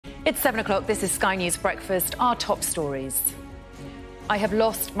It's 7 o'clock. This is Sky News Breakfast. Our top stories. I have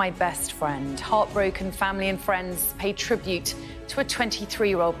lost my best friend. Heartbroken family and friends pay tribute to a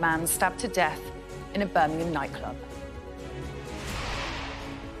 23-year-old man stabbed to death in a Birmingham nightclub.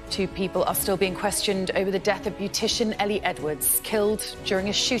 2 people are still being questioned over the death of beautician Ellie Edwards, killed during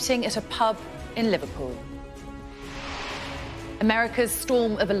a shooting at a pub in Liverpool. America's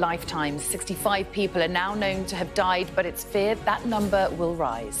storm of a lifetime. 65 people are now known to have died, but it's feared that number will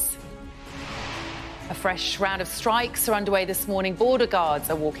rise. A fresh round of strikes are underway this morning. Border guards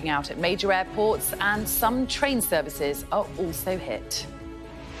are walking out at major airports, and some train services are also hit.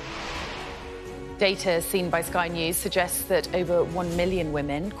 Data seen by Sky News suggests that over 1 million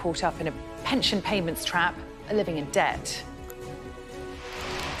women caught up in a pension payments trap are living in debt.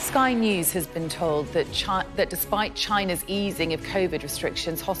 Sky News has been told that despite China's easing of COVID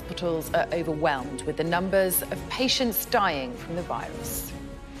restrictions, hospitals are overwhelmed with the numbers of patients dying from the virus.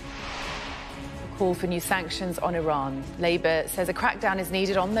 A call for new sanctions on Iran. Labour says a crackdown is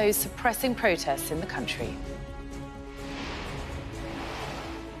needed on those suppressing protests in the country.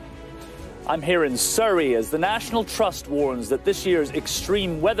 I'm here in Surrey as the National Trust warns that this year's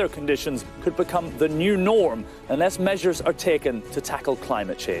extreme weather conditions could become the new norm unless measures are taken to tackle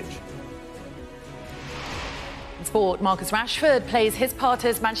climate change. In sport, Marcus Rashford plays his part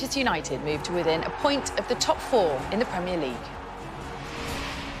as Manchester United move to within a point of the top 4 in the Premier League.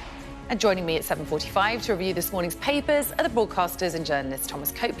 And joining me at 7:45 to review this morning's papers are the broadcasters and journalists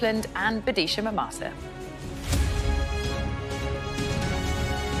Thomas Copeland and Badisha Mamata.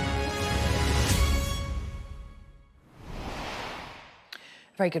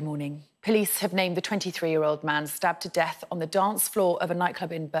 Very good morning. Police have named the 23-year-old man stabbed to death on the dance floor of a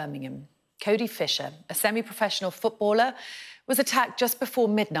nightclub in Birmingham. Cody Fisher, a semi-professional footballer, was attacked just before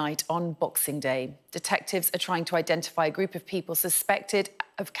midnight on Boxing Day. Detectives are trying to identify a group of people suspected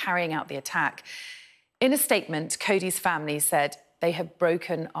of carrying out the attack. In a statement, Cody's family said, "They have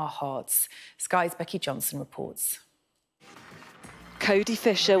broken our hearts." Sky's Becky Johnson reports. Cody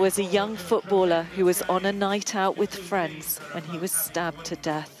Fisher was a young footballer who was on a night out with friends when he was stabbed to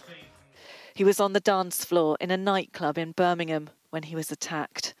death. He was on the dance floor in a nightclub in Birmingham when he was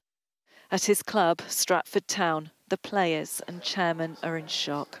attacked. At his club, Stratford Town, the players and chairman are in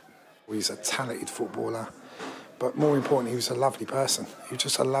shock. He's a talented footballer, but more importantly, he was a lovely person. He was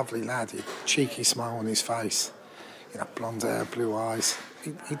just a lovely lad. He had a cheeky smile on his face, blonde hair, blue eyes.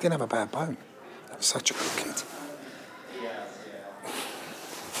 He didn't have a bad bone. He was such a good kid.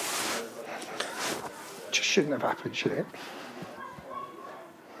 Just shouldn't have happened, should it?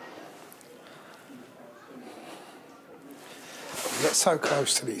 We get so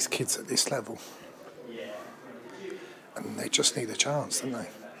close to these kids at this level, and they just need a chance, don't they?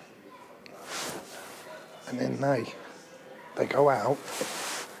 And then they go out,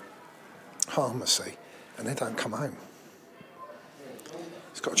 harmlessly, and they don't come home.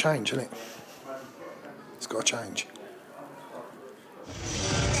 It's got to change, isn't it? It's got to change.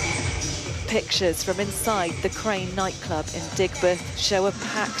 Pictures from inside the Crane nightclub in Digbeth show a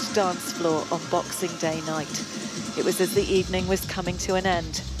packed dance floor on Boxing Day night. It was as the evening was coming to an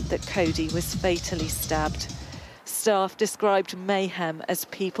end that Cody was fatally stabbed. Staff described mayhem as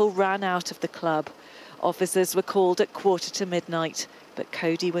people ran out of the club. Officers were called at 1:45, but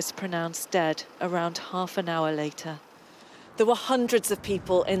Cody was pronounced dead around half an hour later. There were hundreds of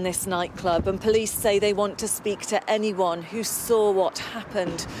people in this nightclub, and police say they want to speak to anyone who saw what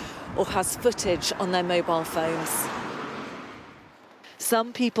happened or has footage on their mobile phones.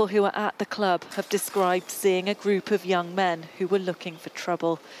 Some people who were at the club have described seeing a group of young men who were looking for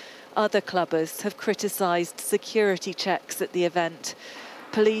trouble. Other clubbers have criticised security checks at the event.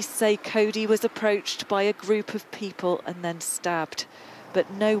 Police say Cody was approached by a group of people and then stabbed, but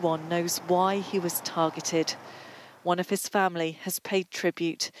no one knows why he was targeted. One of his family has paid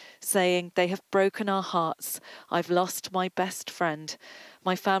tribute, saying, "They have broken our hearts. I've lost my best friend.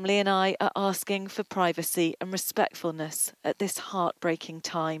 My family and I are asking for privacy and respectfulness at this heartbreaking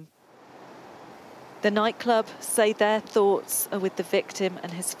time." The nightclub say their thoughts are with the victim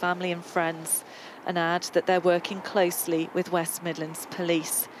and his family and friends, and add that they're working closely with West Midlands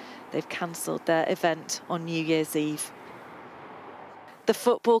Police. They've cancelled their event on New Year's Eve. The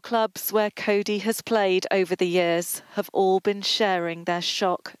football clubs where Cody has played over the years have all been sharing their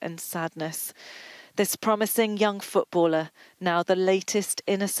shock and sadness. This promising young footballer, now the latest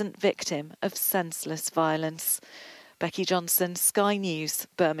innocent victim of senseless violence. Becky Johnson, Sky News,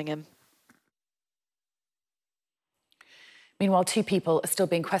 Birmingham. Meanwhile, 2 people are still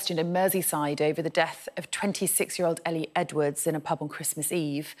being questioned in Merseyside over the death of 26-year-old Ellie Edwards in a pub on Christmas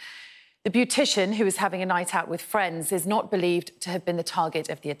Eve. The beautician, who was having a night out with friends, is not believed to have been the target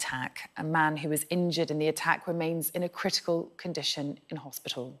of the attack. A man who was injured in the attack remains in a critical condition in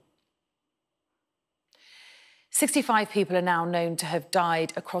hospital. 65 people are now known to have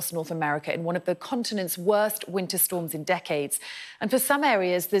died across North America in one of the continent's worst winter storms in decades. And for some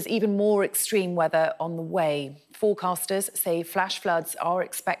areas, there's even more extreme weather on the way. Forecasters say flash floods are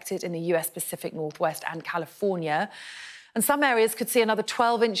expected in the US Pacific Northwest and California. And some areas could see another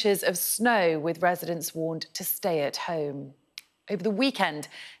 12 inches of snow, with residents warned to stay at home. Over the weekend,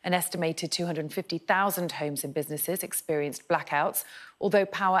 an estimated 250,000 homes and businesses experienced blackouts, although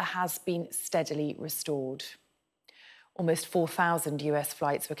power has been steadily restored. Almost 4,000 US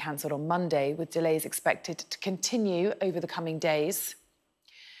flights were cancelled on Monday, with delays expected to continue over the coming days.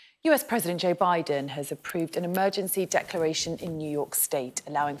 US President Joe Biden has approved an emergency declaration in New York State,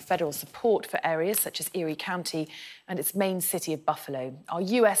 allowing federal support for areas such as Erie County and its main city of Buffalo. Our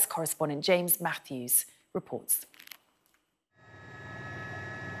US correspondent James Matthews reports.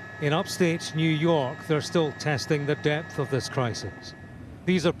 In upstate New York, they're still testing the depth of this crisis.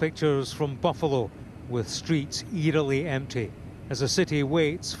 These are pictures from Buffalo, with streets eerily empty as the city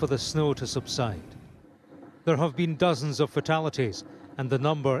waits for the snow to subside. There have been dozens of fatalities, and the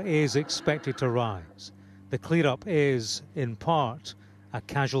number is expected to rise. The clear-up is, in part, a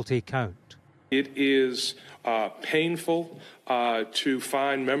casualty count. It is painful to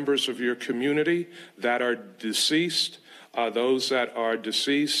find members of your community that are deceased. Those that are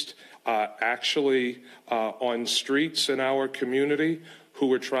deceased actually on streets in our community who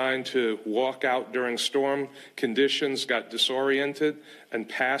were trying to walk out during storm conditions, got disoriented and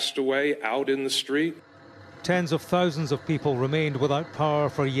passed away out in the street. Tens of thousands of people remained without power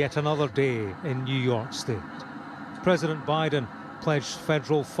for yet another day in New York State. President Biden pledged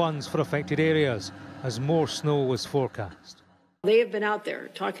federal funds for affected areas as more snow was forecast. They have been out there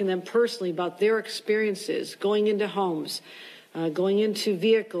talking to them personally about their experiences, going into homes, going into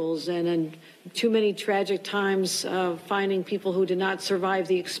vehicles, and in too many tragic times finding people who did not survive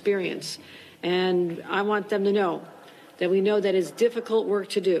the experience. And I want them to know that we know that it's difficult work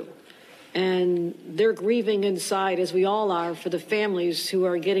to do. And they're grieving inside, as we all are, for the families who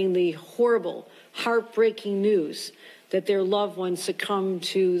are getting the horrible, heartbreaking news that their loved ones succumbed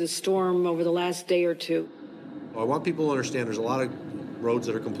to the storm over the last day or two. I want people to understand there's a lot of roads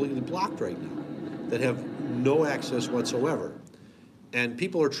that are completely blocked right now, that have no access whatsoever. And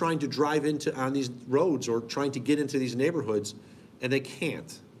people are trying to drive on these roads or trying to get into these neighborhoods, and they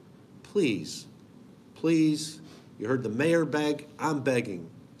can't. Please, please, you heard the mayor beg, I'm begging.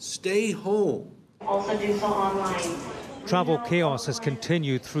 Stay home. Also do so online. Travel chaos has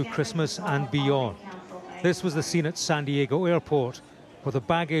continued through Christmas and beyond. This was the scene at San Diego Airport, where the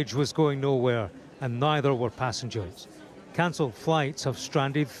baggage was going nowhere and neither were passengers. Cancelled flights have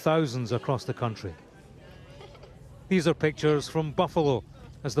stranded thousands across the country. These are pictures from Buffalo,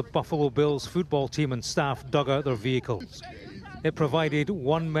 as the Buffalo Bills football team and staff dug out their vehicles. It provided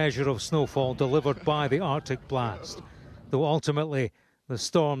one measure of snowfall delivered by the Arctic blast, though ultimately the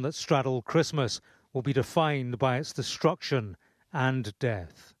storm that straddled Christmas will be defined by its destruction and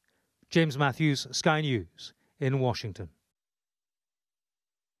death. James Matthews, Sky News, in Washington.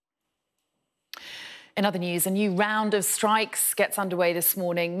 In other news, a new round of strikes gets underway this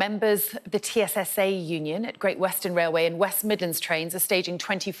morning. Members of the TSSA union at Great Western Railway and West Midlands trains are staging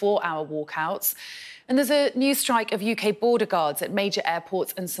 24-hour walkouts. And there's a new strike of UK border guards at major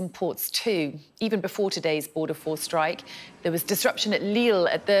airports and some ports too. Even before today's border force strike, there was disruption at Lille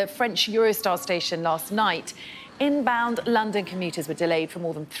at the French Eurostar station last night. Inbound London commuters were delayed for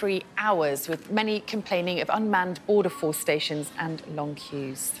more than 3 hours, with many complaining of unmanned border force stations and long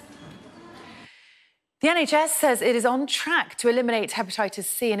queues. The NHS says it is on track to eliminate hepatitis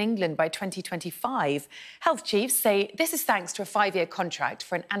C in England by 2025. Health chiefs say this is thanks to a 5-year contract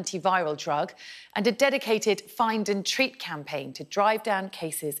for an antiviral drug and a dedicated find and treat campaign to drive down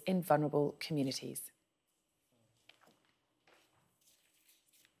cases in vulnerable communities.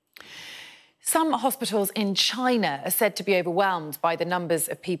 Some hospitals in China are said to be overwhelmed by the numbers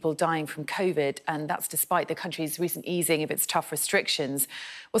of people dying from COVID, and that's despite the country's recent easing of its tough restrictions.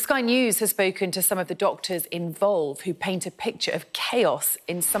 Well, Sky News has spoken to some of the doctors involved who paint a picture of chaos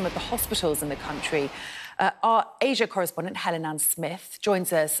in some of the hospitals in the country. Our Asia correspondent, Helen-Ann Smith,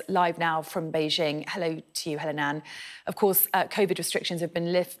 joins us live now from Beijing. Hello to you, Helen-Ann. Of course, COVID restrictions have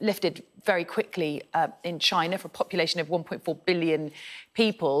been lifted very quickly in China for a population of 1.4 billion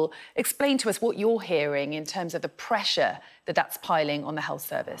people. Explain to us what you're hearing in terms of the pressure that's piling on the health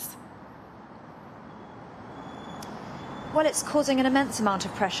service. Well, it's causing an immense amount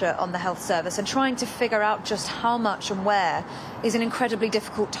of pressure on the health service, and trying to figure out just how much and where is an incredibly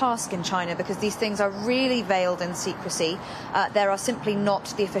difficult task in China, because these things are really veiled in secrecy. There are simply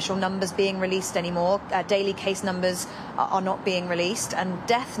not the official numbers being released anymore. Daily case numbers are not being released, and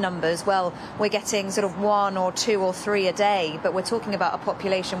death numbers, well, we're getting sort of 1 or 2 or 3 a day, but we're talking about a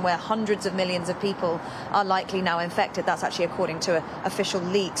population where hundreds of millions of people are likely now infected. That's actually according to official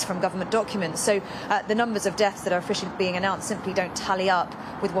leaks from government documents. So the numbers of deaths that are officially being announced simply don't tally up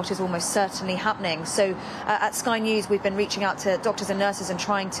with what is almost certainly happening. So at Sky News, we've been reaching out to doctors and nurses and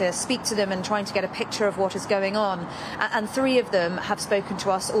trying to speak to them and trying to get a picture of what is going on. And 3 of them have spoken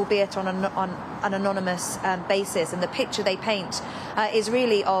to us, albeit on an anonymous basis. And the picture they paint is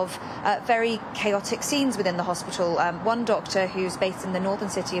really of very chaotic scenes within the hospital. One doctor who's based in the northern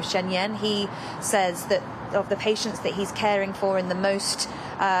city of Shenyang, he says that of the patients that he's caring for in the most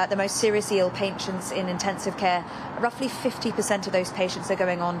seriously ill patients in intensive care, roughly 50% of those patients are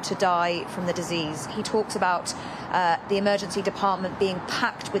going on to die from the disease. He talks about the emergency department being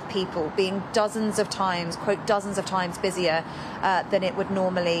packed with people, being dozens of times, quote, dozens of times busier than it would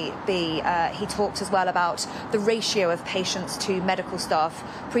normally be. He talks as well about the ratio of patients to medical staff.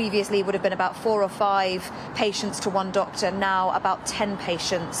 Previously it would have been about 4 or 5 patients to one doctor, now about 10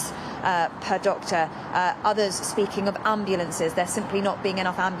 patients per doctor. Others speaking of ambulances. There's simply not being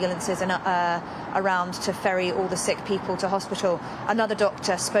enough ambulances around to ferry all the sick people to hospital. Another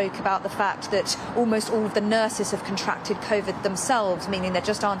doctor spoke about the fact that almost all of the nurses have contracted COVID themselves, meaning there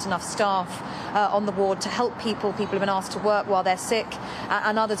just aren't enough staff on the ward to help people. People have been asked to work while they're sick,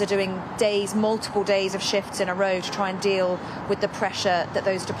 and others are doing multiple days of shifts in a row to try and deal with the pressure that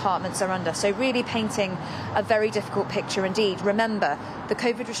those departments are under. So really painting a very difficult picture indeed. Remember, the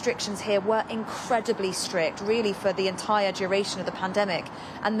COVID restrictions here were incredibly strict, really for the entire duration of the pandemic,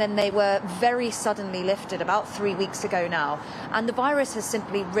 and then they were very suddenly lifted about 3 weeks ago now, and the virus has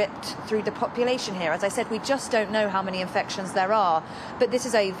simply ripped through the population here. As I said, we just don't know how many infections there are, but this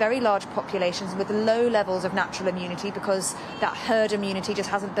is a very large population with low levels of natural immunity, because that herd immunity just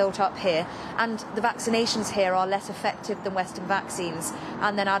hasn't built up here, and the vaccinations here are less effective than Western vaccines.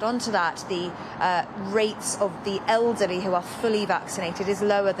 And then add on to that, the rates of the elderly who are fully vaccinated is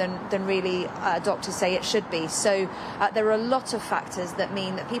lower than really doctors say it should be. So there are a lot of factors that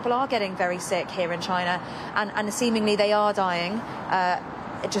mean that people are getting very sick here in China, and seemingly they are dying,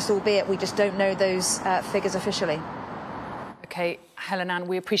 albeit we just don't know those figures officially. OK, Helen Ann,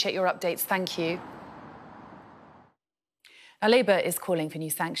 we appreciate your updates. Thank you. Now, Labour is calling for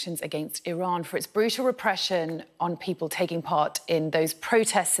new sanctions against Iran for its brutal repression on people taking part in those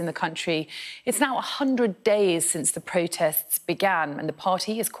protests in the country. It's now 100 days since the protests began, and the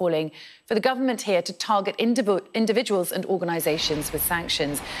party is calling for the government here to target individuals and organisations with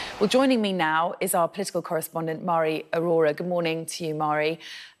sanctions. Well, joining me now is our political correspondent, Mari Aurora. Good morning to you, Mari.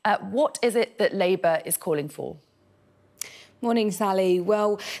 What is it that Labour is calling for? Morning, Sally.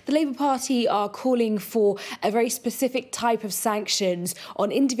 Well, the Labour Party are calling for a very specific type of sanctions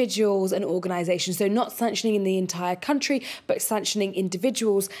on individuals and organisations. So not sanctioning in the entire country, but sanctioning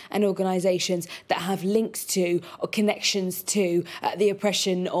individuals and organisations that have links to or connections to the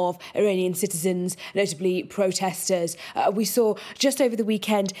oppression of Iranian citizens, notably protesters. We saw just over the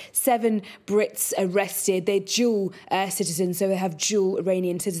weekend 7 Brits arrested. They're dual citizens, so they have dual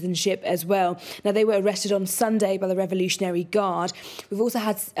Iranian citizenship as well. Now, they were arrested on Sunday by the Revolutionary Guard. We've also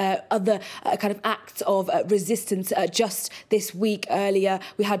had other kind of acts of resistance just this week. Earlier,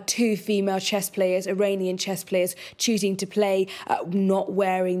 we had 2 female chess players, Iranian chess players, choosing to play not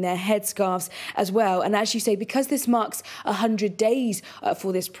wearing their headscarves as well. And as you say, because this marks 100 days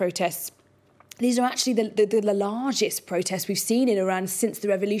for this protest, these are actually the largest protests we've seen in Iran since the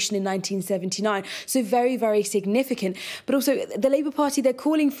revolution in 1979. So very, very significant. But also the Labour Party, they're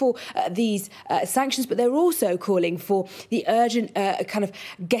calling for these sanctions, but they're also calling for the urgent kind of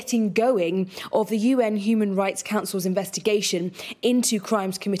getting going of the UN Human Rights Council's investigation into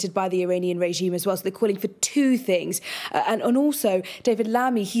crimes committed by the Iranian regime as well. So they're calling for 2 things. And also David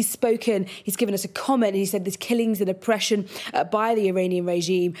Lammy, he's given us a comment, and he said this killings and oppression by the Iranian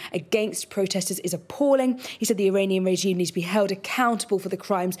regime against protesters is appalling. He said the Iranian regime needs to be held accountable for the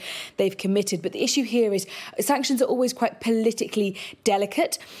crimes they've committed. But the issue here is sanctions are always quite politically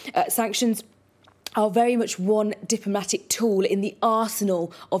delicate. Sanctions are very much one diplomatic tool in the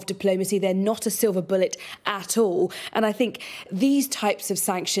arsenal of diplomacy. They're not a silver bullet at all. And I think these types of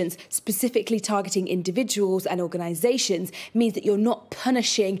sanctions, specifically targeting individuals and organisations, means that you're not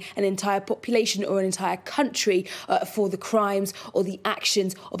punishing an entire population or an entire country for the crimes or the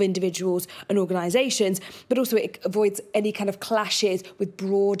actions of individuals and organisations, but also it avoids any kind of clashes with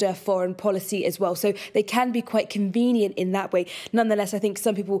broader foreign policy as well. So they can be quite convenient in that way. Nonetheless, I think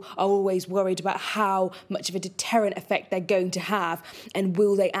some people are always worried about how much of a deterrent effect they're going to have, and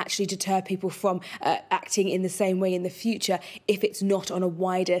will they actually deter people from acting in the same way in the future if it's not on a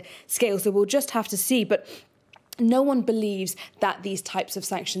wider scale. So we'll just have to see. But no one believes that these types of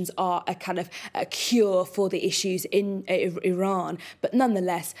sanctions are a kind of a cure for the issues in Iran. But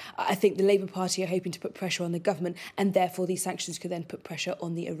nonetheless, I think the Labour Party are hoping to put pressure on the government, and therefore these sanctions could then put pressure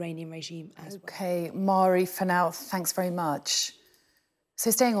on the Iranian regime as well. OK, Mari, for now, thanks very much. So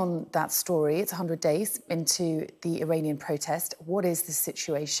staying on that story, it's 100 days into the Iranian protest. What is the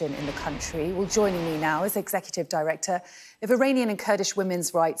situation in the country? Well, joining me now is Executive Director of Iranian and Kurdish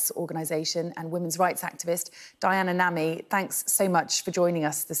Women's Rights Organisation and women's rights activist Diana Nami. Thanks so much for joining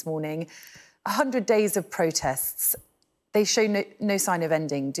us this morning. 100 days of protests. They show no sign of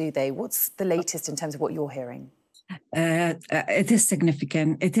ending, do they? What's the latest in terms of what you're hearing? It is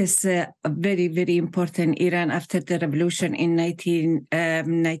significant. It is very, very important. Iran, after the revolution in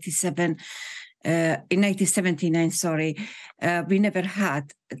 1997, in 1979, we never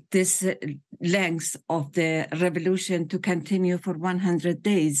had this length of the revolution to continue for 100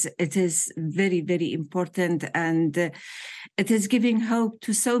 days. It is very, very important, and it is giving hope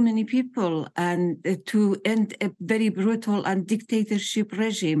to so many people, and to end a very brutal and dictatorship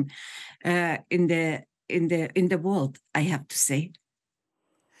regime in the world, I have to say.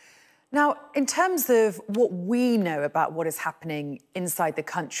 Now, in terms of what we know about what is happening inside the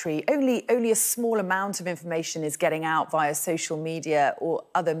country, only a small amount of information is getting out via social media or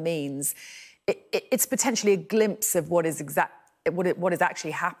other means. It's potentially a glimpse of what is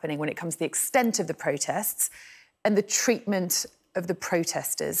actually happening when it comes to the extent of the protests and the treatment of the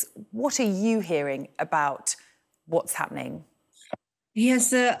protesters. What are you hearing about what's happening?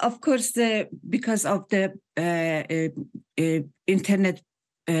 Yes, of course, because of the internet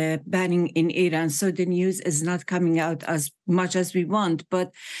banning in Iran, so the news is not coming out as much as we want,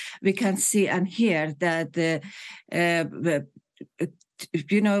 but we can see and hear that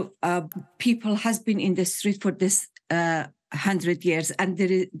people has been in the street for this 100 years, and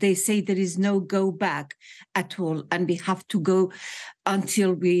they say there is no go back at all, and we have to go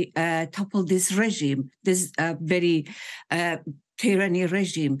until we topple this regime, this very tyranny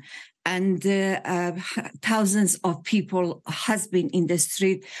regime. And thousands of people has been in the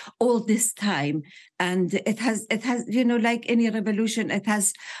street all this time, and it has like any revolution, it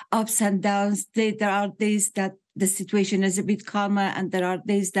has ups and downs. There are days that the situation is a bit calmer, and there are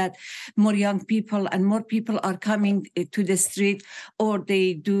days that more young people and more people are coming to the street, or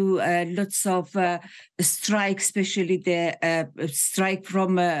they do lots of strikes, especially the strike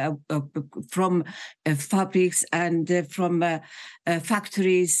from fabrics and from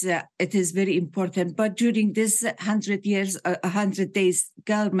factories. It is very important. But during this 100 days,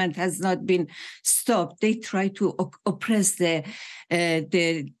 government has not been stopped. They try to oppress this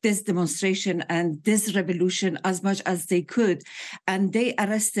demonstration and this revolution as much as they could, and they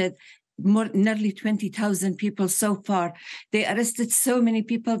arrested nearly 20,000 people so far. They arrested so many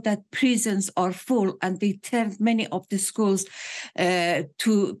people that prisons are full, and they turned many of the schools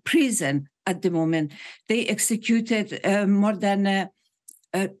to prison at the moment. They executed more than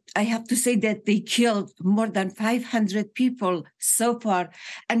I have to say that they killed more than 500 people so far.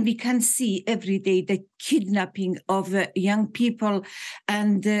 And we can see every day the kidnapping of young people,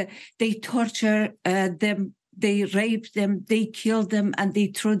 and they torture them. They rape them, they kill them, and they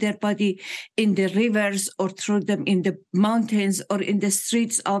throw their body in the rivers, or throw them in the mountains, or in the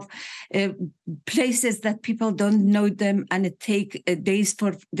streets of places that people don't know them, and it takes days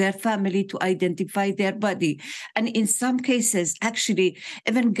for their family to identify their body. And in some cases, actually,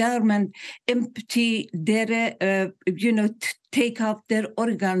 even government empty their, take out their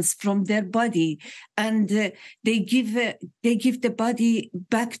organs from their body, and they give the body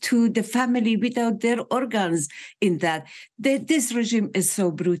back to the family without their organs. In that, this regime is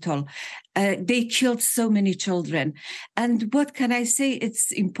so brutal. They killed so many children, and what can I say?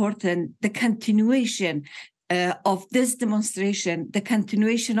 It's important, the continuation of this demonstration, the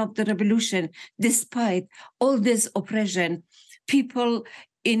continuation of the revolution, despite all this oppression. People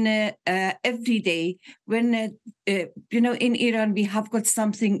in every day. When in Iran we have got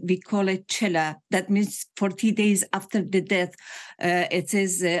something we call it chila. That means 40 days after the death, it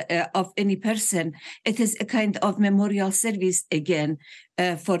is of any person. It is a kind of memorial service again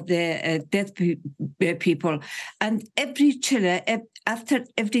for the dead people. And every chila, after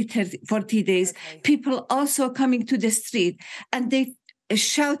every 40 days, people also coming to the street and they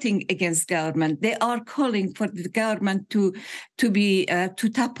shouting against government. They are calling for the government to be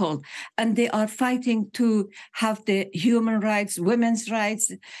toppled, and they are fighting to have the human rights, women's rights,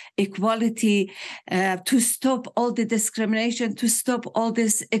 equality, to stop all the discrimination, to stop all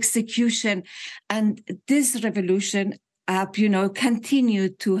this execution. And this revolution continue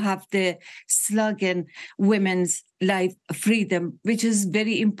to have the slogan "Women's Life Freedom," which is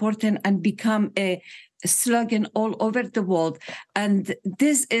very important and become a slogan all over the world. And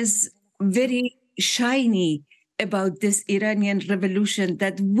this is very shiny about this Iranian revolution,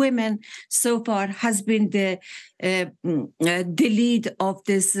 that women so far has been the lead of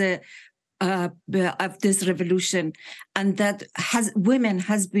this revolution, and that women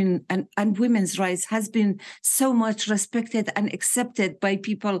has been and women's rights has been so much respected and accepted by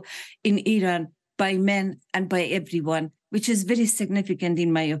people in Iran, by men and by everyone, which is very significant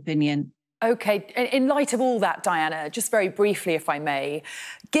in my opinion. OK, in light of all that, Diana, just very briefly, if I may,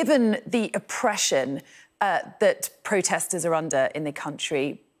 given the oppression that protesters are under in the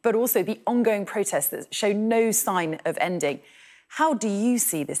country, but also the ongoing protests that show no sign of ending, how do you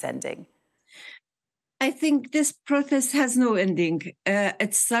see this ending? I think this protest has no ending.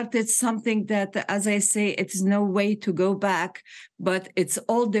 It started something that, as I say, it's no way to go back, but it's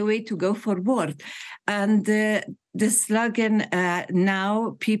all the way to go forward. And the slogan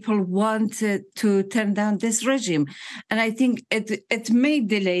now, people want to turn down this regime. And I think it may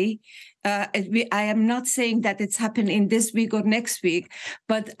delay. I am not saying that it's happened in this week or next week,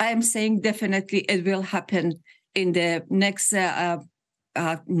 but I am saying definitely it will happen in the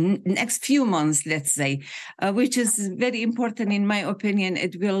next few months, let's say, which is very important in my opinion.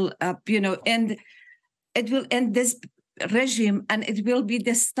 It will, end. It will end this regime, and it will be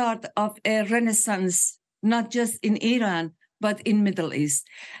the start of a renaissance, not just in Iran but in Middle East.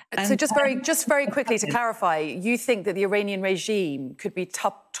 And so, just very quickly to clarify, you think that the Iranian regime could be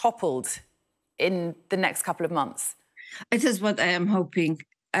toppled in the next couple of months? It is what I am hoping.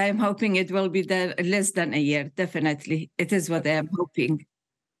 I am hoping it will be there less than a year, definitely. It is what I am hoping.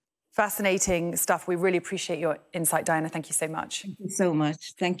 Fascinating stuff. We really appreciate your insight, Diana. Thank you so much. Thank you so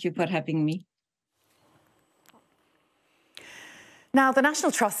much. Thank you for having me. Now, the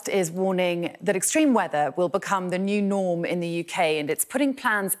National Trust is warning that extreme weather will become the new norm in the UK, and it's putting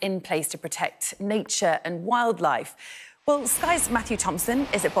plans in place to protect nature and wildlife. Well, Sky's Matthew Thompson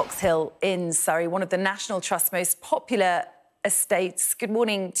is at Box Hill in Surrey, one of the National Trust's most popular estates. Good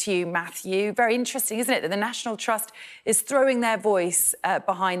morning to you, Matthew. Very interesting, isn't it, that the National Trust is throwing their voice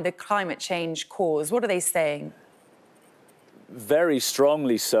behind the climate change cause. What are they saying? Very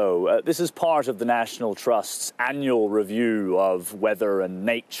strongly so. This is part of the National Trust's annual review of weather and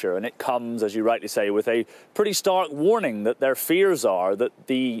nature, and it comes, as you rightly say, with a pretty stark warning that their fears are that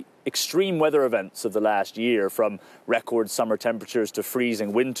the extreme weather events of the last year, from record summer temperatures to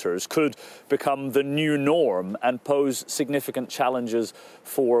freezing winters, could become the new norm and pose significant challenges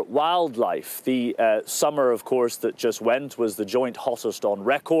for wildlife. The summer, of course, that just went was the joint hottest on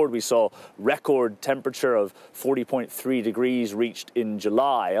record. We saw record temperature of 40.3 degrees reached in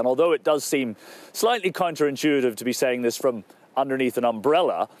July. And although it does seem slightly counterintuitive to be saying this from underneath an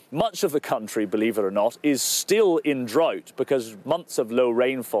umbrella, much of the country, believe it or not, is still in drought because months of low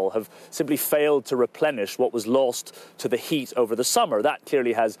rainfall have simply failed to replenish what was lost to the heat over the summer. That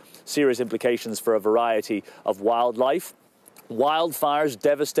clearly has serious implications for a variety of wildlife. Wildfires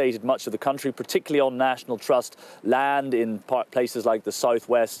devastated much of the country, particularly on National Trust land in places like the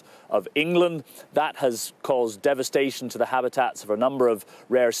southwest of England. That has caused devastation to the habitats of a number of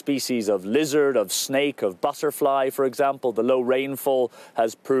rare species of lizard, of snake, of butterfly, for example. The low rainfall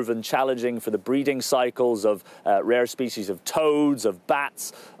has proven challenging for the breeding cycles of rare species of toads, of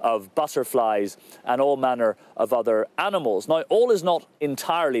bats, of butterflies, and all manner of other animals. Now, all is not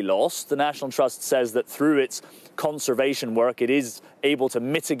entirely lost. The National Trust says that through its conservation work, it is able to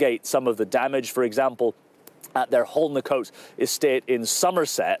mitigate some of the damage. For example, at their Holnacote estate in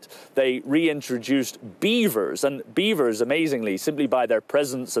Somerset, they reintroduced beavers. And beavers, amazingly, simply by their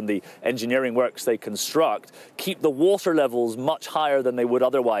presence and the engineering works they construct, keep the water levels much higher than they would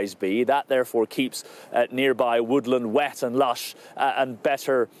otherwise be. That, therefore, keeps nearby woodland wet and lush and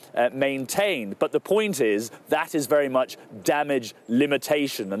better maintained. But the point is, that is very much damage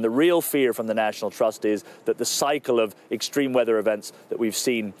limitation. And the real fear from the National Trust is that the cycle of extreme weather events that we've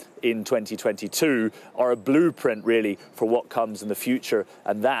seen in 2022 are a blueprint, really, for what comes in the future,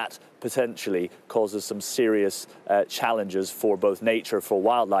 and that potentially causes some serious challenges for both nature, for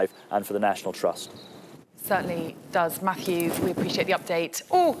wildlife, and for the National Trust. Certainly does. Matthew, we appreciate the update.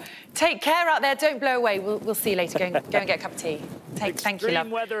 Oh, take care out there. Don't blow away. We'll see you later. Go and get a cup of tea. Thank you, love.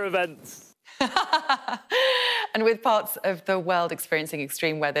 Extreme weather events. And with parts of the world experiencing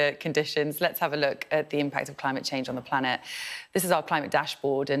extreme weather conditions, let's have a look at the impact of climate change on the planet. This is our climate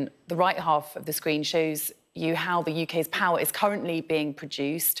dashboard, and the right half of the screen shows you how the UK's power is currently being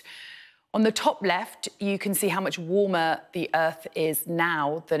produced. On the top left, you can see how much warmer the Earth is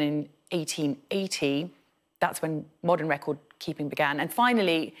now than in 1880. That's when modern record keeping began. And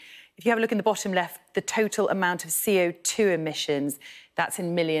finally, if you have a look in the bottom left, the total amount of CO2 emissions, that's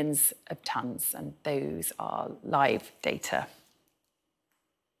in millions of tonnes, and those are live data.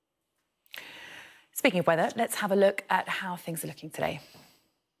 Speaking of weather, let's have a look at how things are looking today.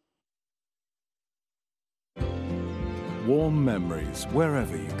 Warm memories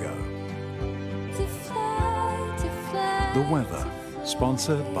wherever you go. The weather,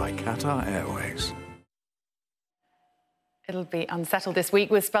 sponsored by Qatar Airways. It'll be unsettled this week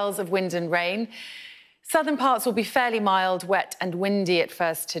with spells of wind and rain. Southern parts will be fairly mild, wet and windy at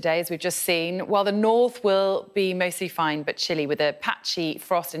first today, as we've just seen, while the north will be mostly fine but chilly with a patchy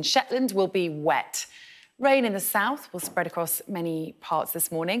frost, and Shetland will be wet. Rain in the south will spread across many parts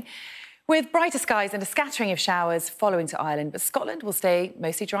this morning, with brighter skies and a scattering of showers following to Ireland, but Scotland will stay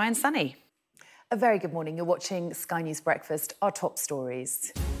mostly dry and sunny. A very good morning. You're watching Sky News Breakfast. Our top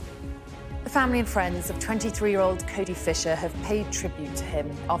stories. The family and friends of 23-year-old Cody Fisher have paid tribute to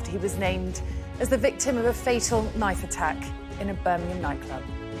him after he was named as the victim of a fatal knife attack in a Birmingham nightclub.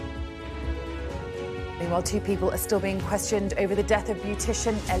 Meanwhile, 2 people are still being questioned over the death of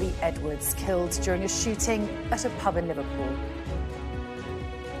beautician Ellie Edwards, killed during a shooting at a pub in Liverpool.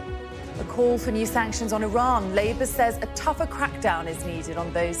 A call for new sanctions on Iran. Labour says a tougher crackdown is needed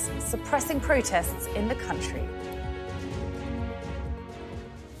on those suppressing protests in the country.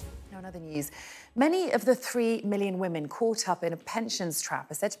 Now, in other news, many of the 3 million women caught up in a pensions trap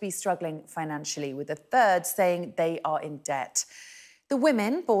are said to be struggling financially, with a third saying they are in debt. The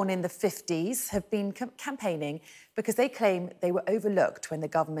women, born in the 50s, have been campaigning because they claim they were overlooked when the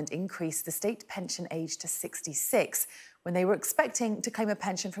government increased the state pension age to 66, when they were expecting to claim a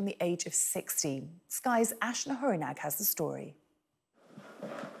pension from the age of 60. Sky's Ashna Horinag has the story.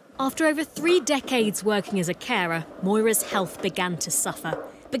 After over 3 decades working as a carer, Moira's health began to suffer.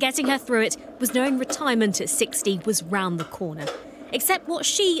 But getting her through it was knowing retirement at 60 was round the corner. Except what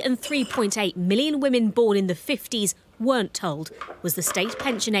she and 3.8 million women born in the 50s weren't told was the state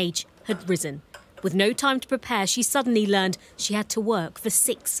pension age had risen. With no time to prepare, she suddenly learned she had to work for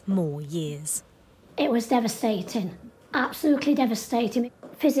 6 more years. It was devastating, absolutely devastating.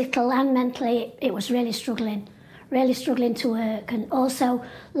 Physical and mentally, it was really struggling to work. And also,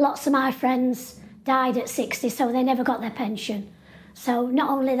 lots of my friends died at 60, so they never got their pension. So not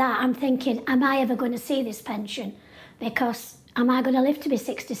only that, I'm thinking, am I ever going to see this pension? Because am I going to live to be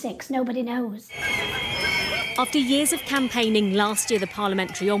 66? Nobody knows. After years of campaigning, last year the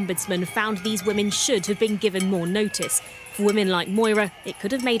Parliamentary Ombudsman found these women should have been given more notice. For women like Moira, it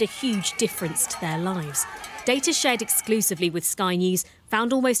could have made a huge difference to their lives. Data shared exclusively with Sky News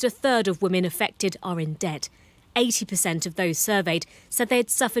found almost a third of women affected are in debt. 80% of those surveyed said they had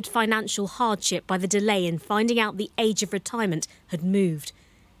suffered financial hardship by the delay in finding out the age of retirement had moved.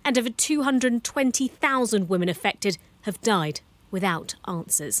 And over 220,000 women affected have died without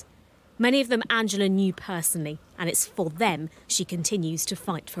answers. Many of them Angela knew personally, and it's for them she continues to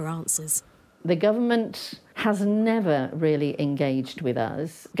fight for answers. The government has never really engaged with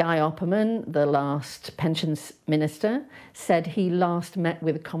us. Guy Opperman, the last pensions minister, said he last met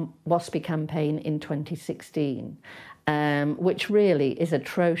with the WASPI campaign in 2016, which really is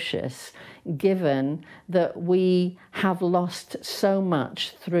atrocious given that we have lost so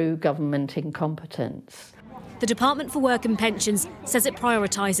much through government incompetence. The Department for Work and Pensions says it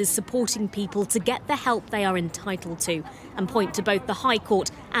prioritises supporting people to get the help they are entitled to and point to both the High Court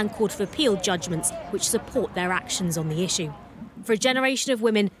and Court of Appeal judgments which support their actions on the issue. For a generation of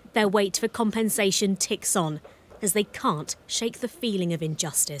women, their wait for compensation ticks on as they can't shake the feeling of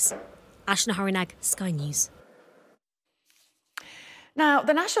injustice. Ashna Horinag, Sky News. Now,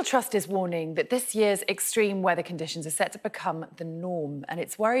 the National Trust is warning that this year's extreme weather conditions are set to become the norm, and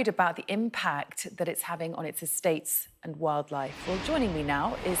it's worried about the impact that it's having on its estates and wildlife. Well, joining me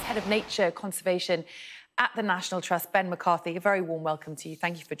now is Head of Nature Conservation at the National Trust, Ben McCarthy. A very warm welcome to you.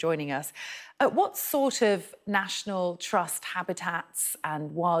 Thank you for joining us. What sort of National Trust habitats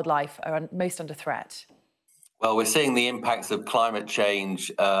and wildlife are most under threat? Well, we're seeing the impacts of climate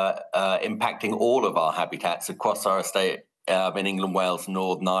change impacting all of our habitats across our estate in England, Wales,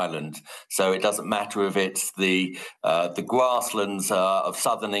 Northern Ireland. So it doesn't matter if it's the grasslands of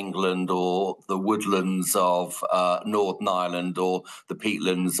southern England or the woodlands of Northern Ireland or the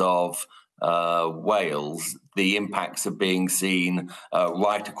peatlands of Wales. The impacts are being seen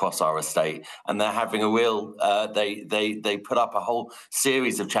right across our estate, and they're having a real. They put up a whole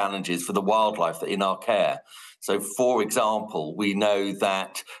series of challenges for the wildlife in our care. So, for example, we know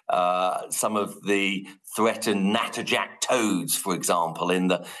that some of the threatened natterjack toads, for example, in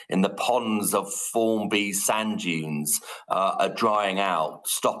the ponds of Formby sand dunes, are drying out,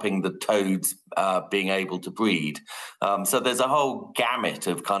 stopping the toads being able to breed. So there's a whole gamut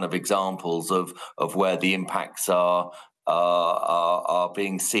of kind of examples of where the impacts are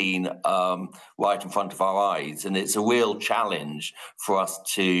being seen right in front of our eyes. And it's a real challenge for us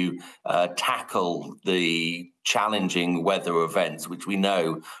to tackle the challenging weather events, which we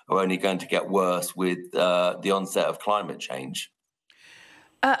know are only going to get worse with the onset of climate change.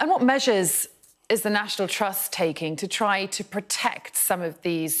 And what measures is the National Trust taking to try to protect some of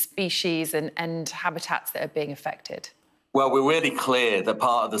these species and habitats that are being affected? Well, we're really clear that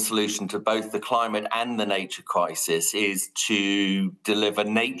part of the solution to both the climate and the nature crisis is to deliver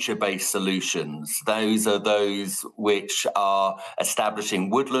nature-based solutions. Those are those which are establishing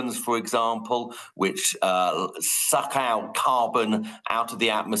woodlands, for example, which suck out carbon out of the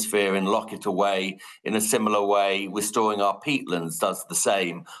atmosphere and lock it away. In a similar way, restoring our peatlands does the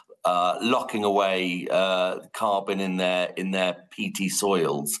same. Locking away carbon in their peaty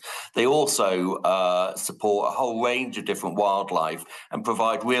soils. They also support a whole range of different wildlife and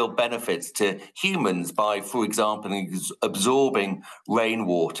provide real benefits to humans by, for example, absorbing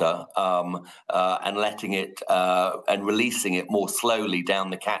rainwater and letting it and releasing it more slowly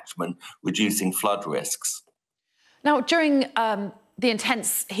down the catchment, reducing flood risks. Now, during the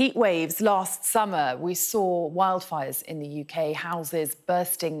intense heat waves last summer, we saw wildfires in the UK, houses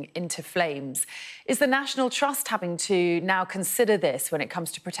bursting into flames. Is the National Trust having to now consider this when it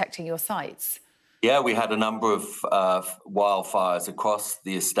comes to protecting your sites? Yeah, we had a number of wildfires across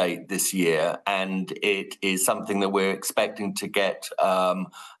the estate this year, and it is something that we're expecting to get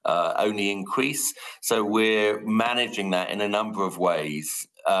only increase. So we're managing that in a number of ways.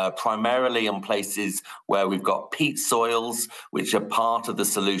 Primarily in places where we've got peat soils, which are part of the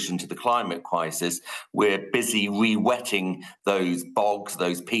solution to the climate crisis. We're busy re-wetting those bogs,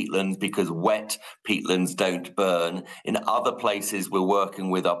 those peatlands, because wet peatlands don't burn. In other places, we're working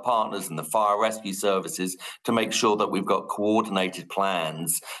with our partners and the fire rescue services to make sure that we've got coordinated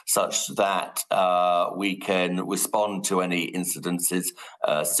plans such that we can respond to any incidences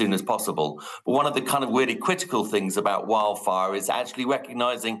as soon as possible. But one of the kind of really critical things about wildfire is actually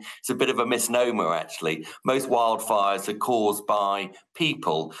recognizing it's a bit of a misnomer, actually. Most wildfires are caused by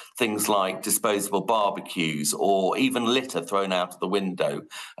people, things like disposable barbecues or even litter thrown out of the window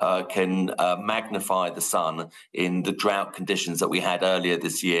can magnify the sun in the drought conditions that we had earlier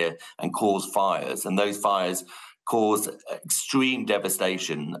this year and cause fires. And those fires cause extreme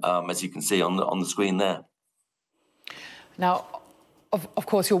devastation, as you can see on the screen there. Now, of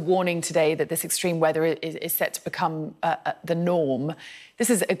course, you're warning today that this extreme weather is set to become the norm. This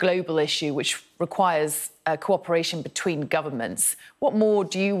is a global issue which requires cooperation between governments. What more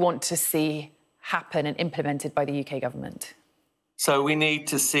do you want to see happen and implemented by the UK government? So we need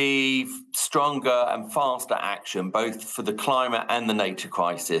to see stronger and faster action, both for the climate and the nature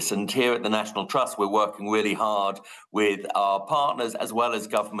crisis. And here at the National Trust, we're working really hard with our partners as well as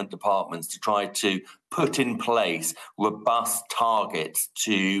government departments to try to put in place robust targets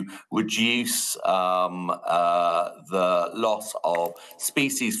to reduce the loss of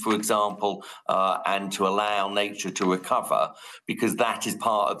species, for example, and to allow nature to recover, because that is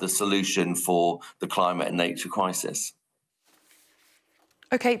part of the solution for the climate and nature crisis.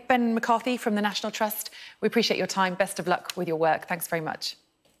 OK, Ben McCarthy from the National Trust, we appreciate your time. Best of luck with your work. Thanks very much.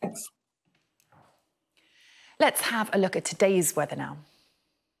 Thanks. Let's have a look at today's weather now.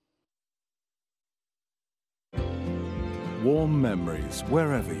 Warm memories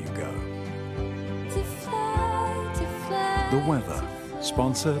wherever you go. The weather,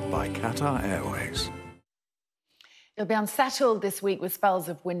 sponsored by Qatar Airways. It'll be unsettled this week with spells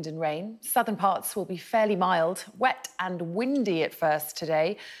of wind and rain. Southern parts will be fairly mild, wet and windy at first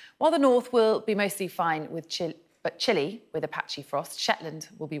today, while the north will be mostly fine with chilly with a patchy frost. Shetland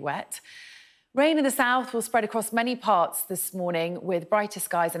will be wet. Rain in the south will spread across many parts this morning with brighter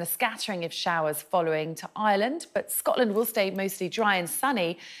skies and a scattering of showers following to Ireland, but Scotland will stay mostly dry and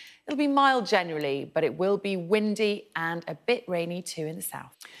sunny. It'll be mild generally, but it will be windy and a bit rainy too in the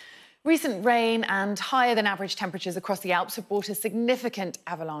south. Recent rain and higher than average temperatures across the Alps have brought a significant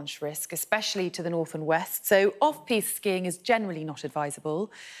avalanche risk, especially to the north and west, so off-piste skiing is generally not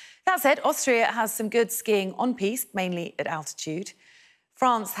advisable. That said, Austria has some good skiing on-piste, mainly at altitude.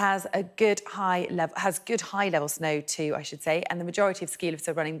 France has good high-level snow too, I should say, and the majority of ski lifts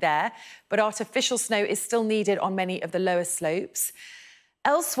are running there, but artificial snow is still needed on many of the lower slopes.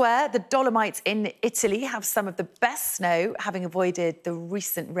 Elsewhere, the Dolomites in Italy have some of the best snow, having avoided the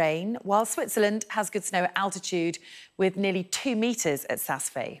recent rain, while Switzerland has good snow at altitude with nearly 2 metres at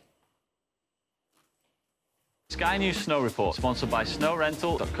Saas-Fee. Sky News Snow Report, sponsored by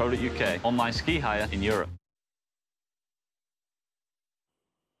snowrental.co.uk, online ski hire in Europe.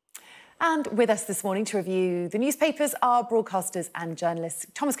 And with us this morning to review the newspapers are broadcasters and journalists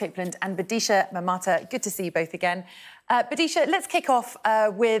Thomas Copeland and Badisha Mamata. Good to see you both again. Badisha, let's kick off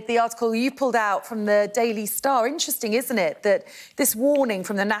with the article you pulled out from the Daily Star. Interesting, isn't it, that this warning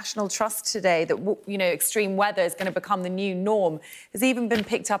from the National Trust today that, you know, extreme weather is going to become the new norm has even been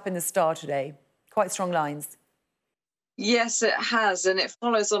picked up in the Star today. Quite strong lines. Yes, it has, and it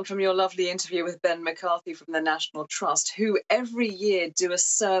follows on from your lovely interview with Ben McCarthy from the National Trust, who every year do a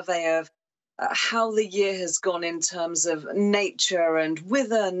survey of how the year has gone in terms of nature and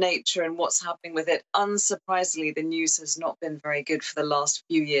wither nature and what's happening with it. Unsurprisingly, the news has not been very good for the last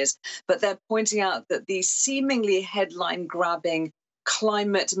few years, but they're pointing out that these seemingly headline-grabbing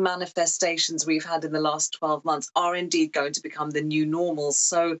climate manifestations we've had in the last 12 months are indeed going to become the new normal.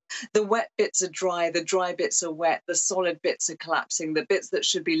 So the wet bits are dry, the dry bits are wet, the solid bits are collapsing, the bits that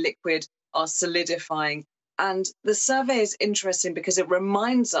should be liquid are solidifying. And the survey is interesting because it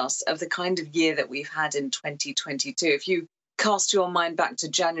reminds us of the kind of year that we've had in 2022. If you cast your mind back to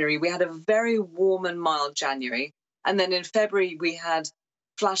January, we had a very warm and mild January. And then in February, we had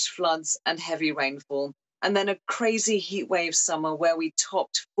flash floods and heavy rainfall. And then a crazy heatwave summer where we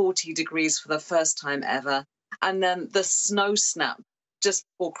topped 40 degrees for the first time ever. And then the snow snap just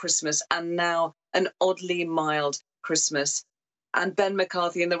before Christmas, and now an oddly mild Christmas. And Ben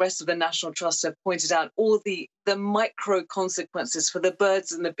McCarthy and the rest of the National Trust have pointed out all the micro consequences for the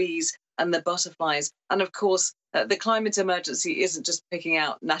birds and the bees and the butterflies. And of course, the climate emergency isn't just picking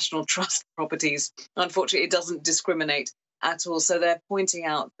out National Trust properties. Unfortunately, it doesn't discriminate at all. So they're pointing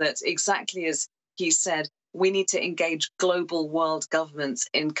out that exactly as he said, we need to engage global world governments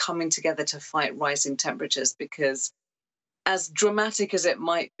in coming together to fight rising temperatures, because as dramatic as it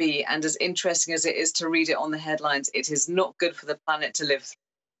might be and as interesting as it is to read it on the headlines, it is not good for the planet to live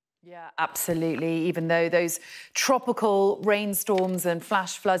through. Yeah, absolutely. Even though those tropical rainstorms and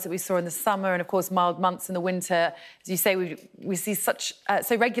flash floods that we saw in the summer and, of course, mild months in the winter, as you say, we see such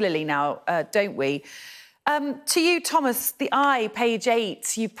so regularly now, don't we? To you, Thomas, the Eye, page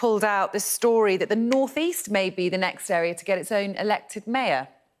 8, you pulled out this story that the North East may be the next area to get its own elected mayor.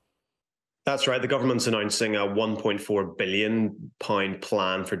 That's right. The government's announcing a £1.4 billion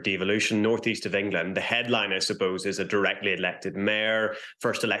plan for devolution northeast of England. The headline, I suppose, is a directly elected mayor.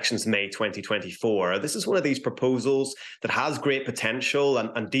 First elections May 2024. This is one of these proposals that has great potential,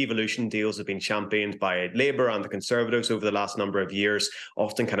 and devolution deals have been championed by Labour and the Conservatives over the last number of years,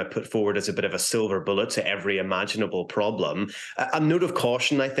 often kind of put forward as a bit of a silver bullet to every imaginable problem. A note of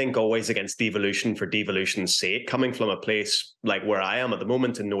caution, I think, always against devolution for devolution's sake, coming from a place like where I am at the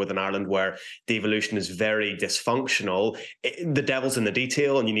moment in Northern Ireland, where devolution is very dysfunctional. The devil's in the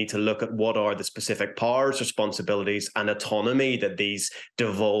detail, and you need to look at what are the specific powers, responsibilities and autonomy that these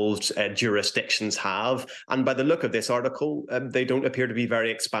devolved jurisdictions have. And by the look of this article, they don't appear to be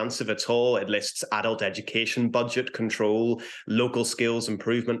very expansive at all. It lists adult education budget control, local skills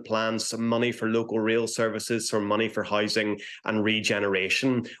improvement plans, some money for local rail services, some money for housing and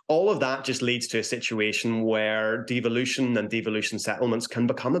regeneration. All of that just leads to a situation where devolution and devolution settlements can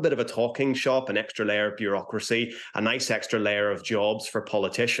become a bit of a talking shop, an extra layer of bureaucracy, a nice extra layer of jobs for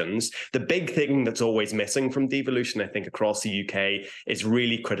politicians. The big thing that's always missing from devolution, I think, across the UK is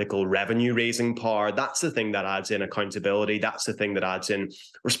really critical revenue raising power. That's the thing that adds in accountability. That's the thing that adds in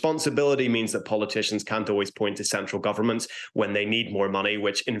responsibility. Means that politicians can't always point to central government when they need more money,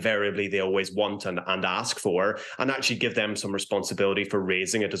 which invariably they always want and ask for, and actually give them some responsibility for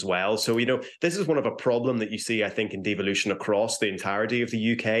raising it as well. So, you know, this is one of a problem that you see, I think, in devolution across the entirety of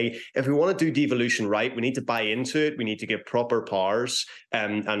the UK. If we want to do devolution right, we need to buy into it. We need to give proper powers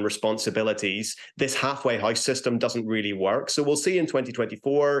and responsibilities. This halfway house system doesn't really work. So we'll see in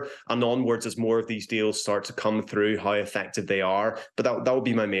 2024 and onwards as more of these deals start to come through how effective they are. But that would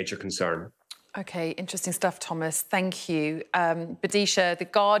be my major concern. OK, interesting stuff, Thomas. Thank you. Badisha, The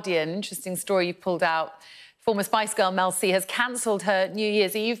Guardian, interesting story you pulled out. Former Spice Girl Mel C has cancelled her New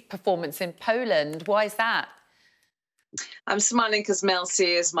Year's Eve performance in Poland. Why is that? I'm smiling because Mel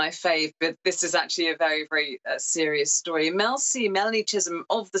C is my fave, but this is actually a very, very serious story. Mel C, Melanie Chisholm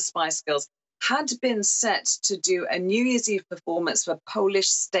of the Spice Girls, had been set to do a New Year's Eve performance for Polish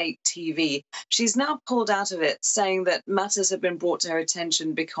state TV. She's now pulled out of it, saying that matters have been brought to her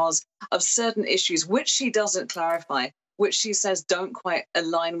attention because of certain issues, which she doesn't clarify, which she says don't quite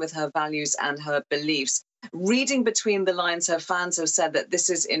align with her values and her beliefs. Reading between the lines, her fans have said that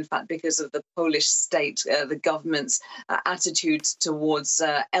this is, in fact, because of the Polish state, the government's attitude towards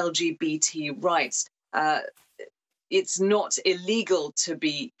LGBT rights. It's not illegal to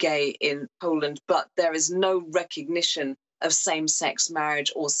be gay in Poland, but there is no recognition of same-sex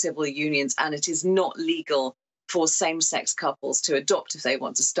marriage or civil unions, and it is not legal for same-sex couples to adopt if they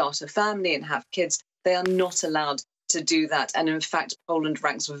want to start a family and have kids. They are not allowed to do that. And in fact, Poland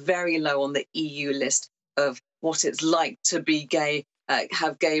ranks very low on the EU list of what it's like to be gay,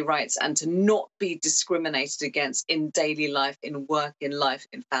 have gay rights, and to not be discriminated against in daily life, in work, in life,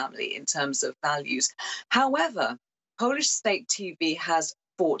 in family, in terms of values. However, Polish state TV has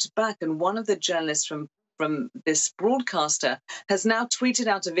fought back, and one of the journalists from this broadcaster has now tweeted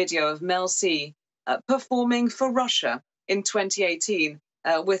out a video of Mel C performing for Russia in 2018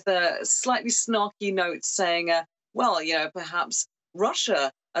 with a slightly snarky note saying, well, you know, perhaps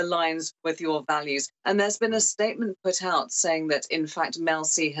Russia aligns with your values. And there's been a statement put out saying that, in fact, Mel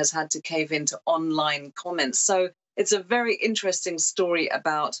C has had to cave into online comments. So it's a very interesting story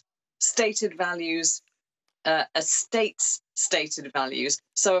about stated values, a state's stated values.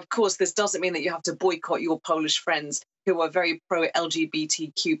 So, of course, this doesn't mean that you have to boycott your Polish friends who are very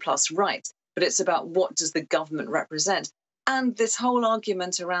pro-LGBTQ plus rights, but it's about what does the government represent. And this whole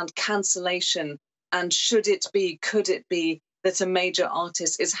argument around cancellation and should it be, could it be, that a major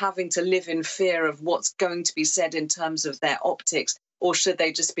artist is having to live in fear of what's going to be said in terms of their optics, or should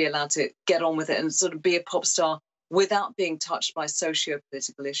they just be allowed to get on with it and sort of be a pop star without being touched by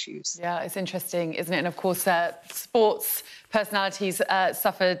socio-political issues? Yeah, it's interesting, isn't it? And of course, sports personalities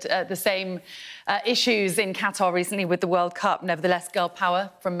suffered the same issues in Qatar recently with the World Cup. Nevertheless, girl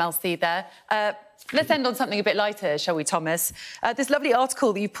power from Mel C there. Let's end on something a bit lighter, shall we, Thomas? This lovely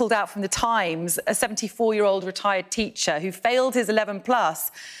article that you pulled out from The Times, a 74-year-old retired teacher who failed his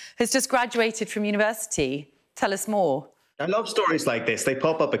 11+ has just graduated from university. Tell us more. I love stories like this. They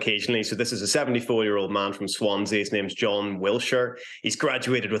pop up occasionally. So this is a 74-year-old man from Swansea. His name's John Wilshire. He's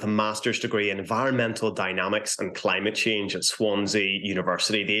graduated with a master's degree in environmental dynamics and climate change at Swansea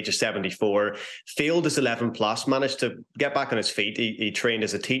University at the age of 74. Failed his 11+, managed to get back on his feet. He trained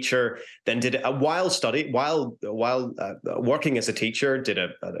as a teacher, then did while working as a teacher, did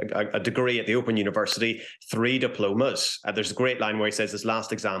a degree at the Open University, 3 diplomas. There's a great line where he says his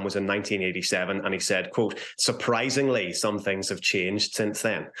last exam was in 1987, and he said, quote, surprisingly, some things have changed since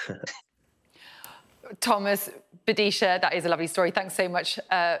then. Thomas, Badisha, that is a lovely story. Thanks so much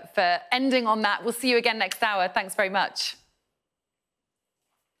for ending on that. We'll see you again next hour. Thanks very much.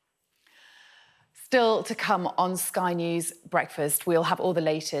 Still to come on Sky News Breakfast, we'll have all the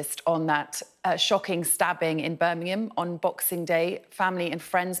latest on that shocking stabbing in Birmingham on Boxing Day. Family and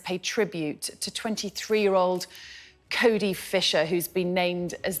friends pay tribute to 23-year-old Cody Fisher, who's been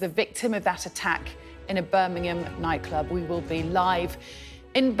named as the victim of that attack in a Birmingham nightclub. We will be live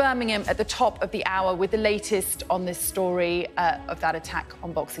in Birmingham at the top of the hour with the latest on this story of that attack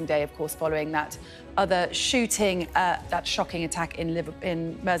on Boxing Day, of course, following that other shooting, that shocking attack in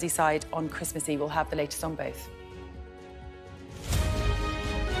Merseyside on Christmas Eve. We'll have the latest on both.